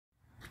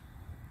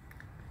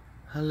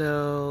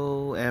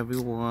Hello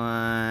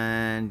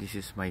everyone, this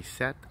is my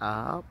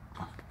setup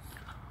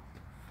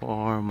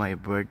for my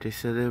birthday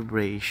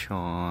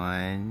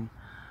celebration,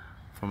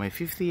 for my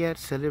 50th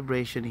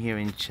celebration here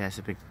in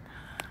Chesapeake,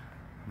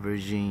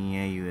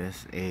 Virginia,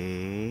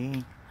 USA.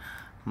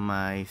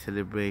 My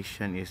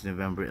celebration is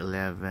November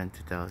 11,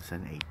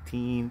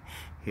 2018.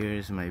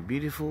 Here's my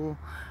beautiful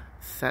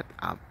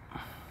setup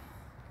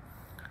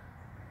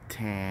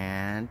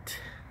tent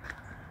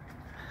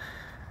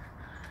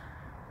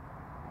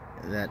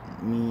that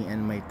me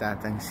and my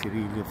tatang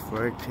Cirilio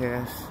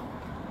Fortes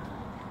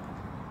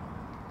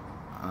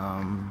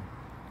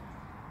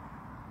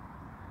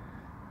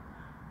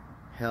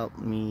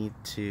helped me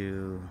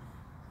to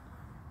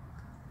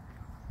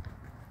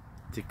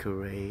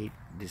decorate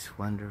this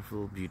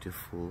wonderful,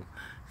 beautiful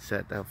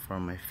setup for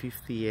my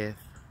 50th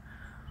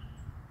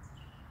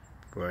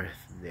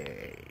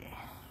birthday.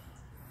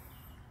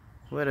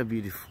 What a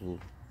beautiful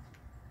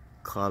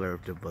color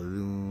of the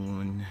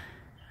balloon.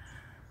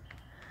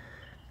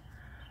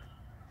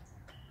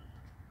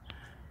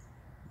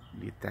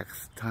 The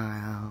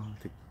textile,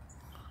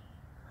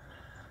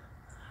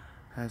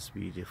 that's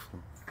beautiful.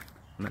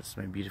 That's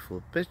my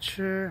beautiful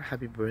picture.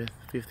 Happy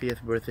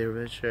 50th birthday,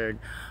 Richard,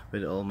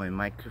 with all my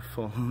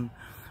microphone,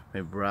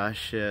 my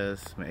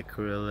brushes, my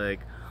acrylic,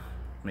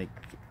 my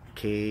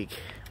cake,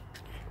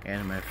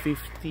 and my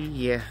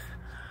 50th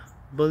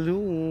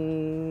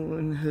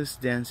balloon who's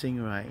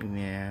dancing right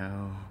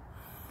now.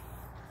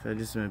 So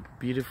this is my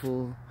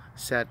beautiful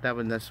setup,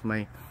 and that's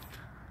my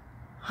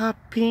hot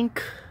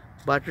pink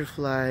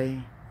butterfly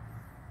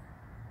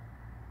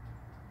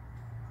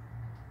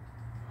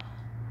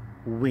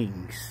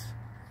wings.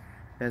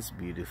 That's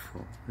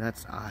beautiful.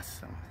 That's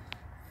awesome.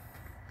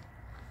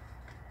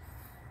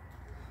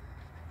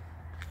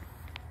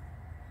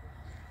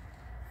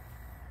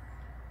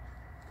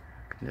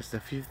 That's the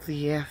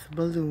 50th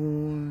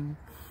balloon.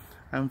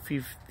 I'm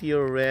 50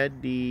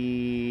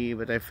 already,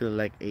 but I feel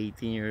like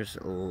 18 years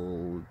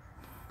old.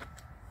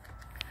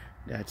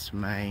 That's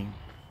my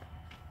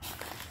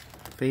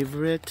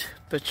favorite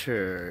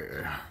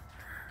picture.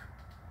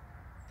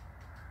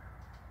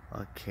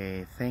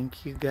 Okay,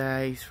 thank you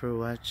guys for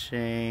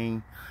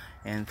watching,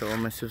 and to all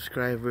my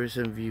subscribers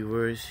and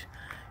viewers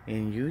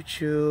in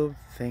YouTube,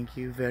 thank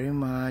you very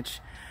much.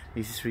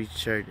 This is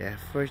Richard F.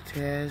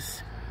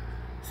 Fortes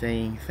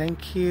saying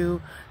thank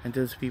you, and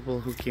those people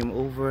who came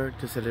over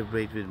to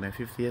celebrate with my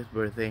 50th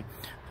birthday,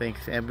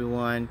 thanks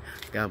everyone.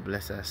 God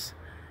bless us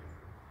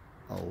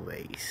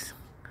always.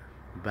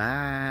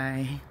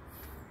 Bye.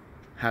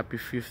 Happy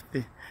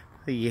 50th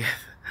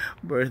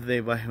birthday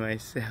by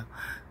myself.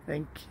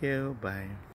 Thank you. Bye.